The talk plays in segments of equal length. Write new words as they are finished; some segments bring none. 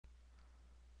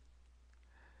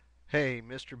Hey,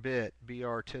 Mr. Bit,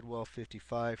 BR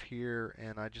Tidwell55 here,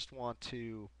 and I just want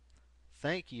to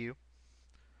thank you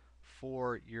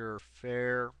for your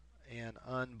fair and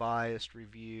unbiased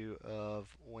review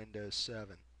of Windows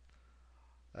 7.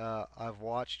 I've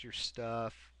watched your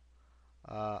stuff.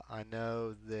 I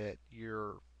know that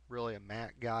you're really a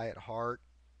Mac guy at heart,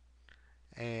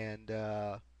 and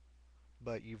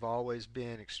but you've always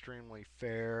been extremely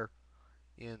fair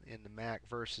in the Mac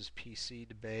versus PC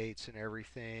debates and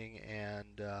everything,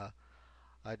 and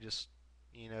I just,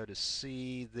 to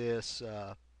see this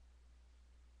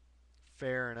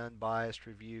fair and unbiased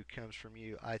review comes from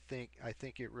you, I think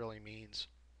it really means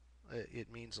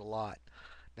a lot.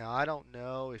 Now, I don't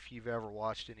know if you've ever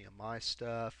watched any of my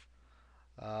stuff.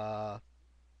 Uh,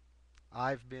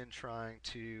 I've been trying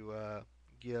to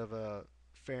give a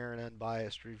fair and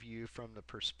unbiased review from the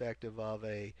perspective of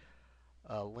a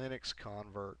Linux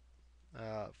convert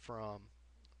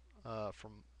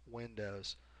from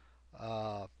Windows.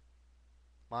 Uh,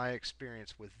 my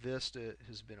experience with Vista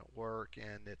has been at work,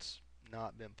 and it's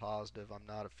not been positive. I'm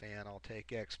not a fan. I'll take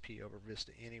XP over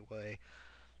Vista anyway.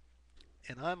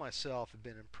 And I myself have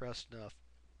been impressed enough,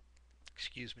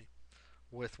 excuse me,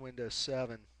 with Windows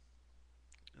 7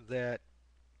 that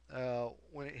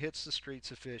when it hits the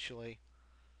streets officially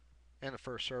and the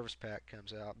first service pack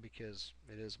comes out, because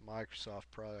it is a Microsoft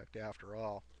product after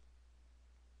all,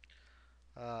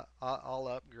 I'll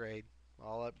upgrade.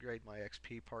 I'll upgrade my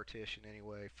XP partition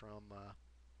anyway from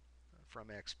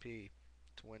XP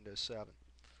to Windows 7.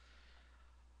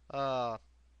 Uh,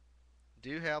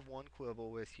 do have one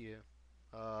quibble with you.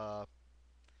 Uh,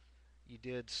 you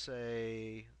did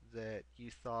say that you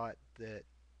thought that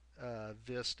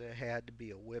Vista had to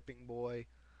be a whipping boy,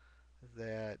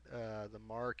 that the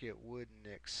market wouldn't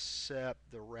accept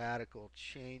the radical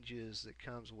changes that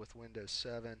comes with Windows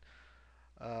 7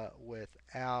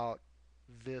 without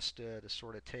Vista to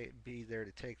sort of be there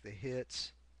to take the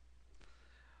hits.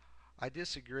 I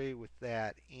disagree with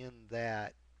that in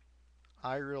that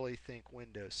I really think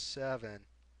Windows 7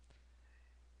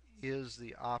 is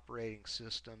the operating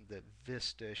system that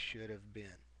Vista should have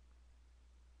been.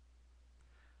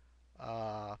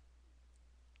 Uh,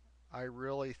 I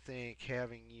really think,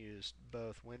 having used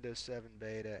both Windows 7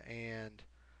 Beta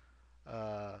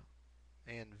uh,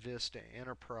 and Vista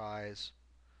Enterprise,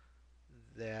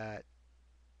 that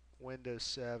Windows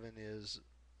 7 is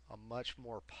a much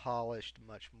more polished,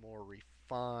 much more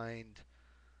refined,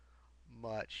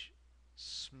 much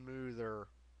smoother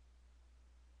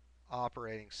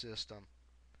operating system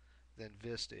than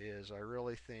Vista is. I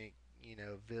really think,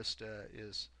 Vista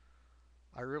is.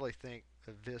 I really think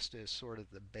Vista is sort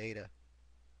of the beta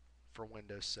for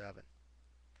Windows 7.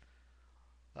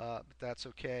 But that's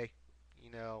okay.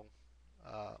 You know,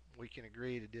 we can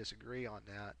agree to disagree on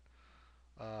that.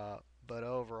 Uh, but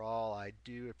overall, I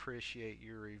do appreciate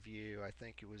your review. I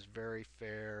think it was very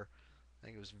fair. I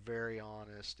think it was very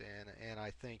honest, and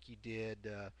I think you did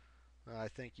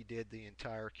the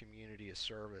entire community a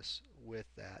service with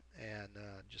that, and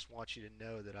just want you to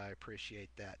know that I appreciate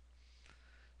that.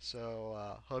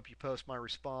 So hope you post my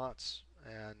response,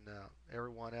 and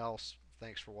everyone else,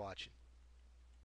 thanks for watching.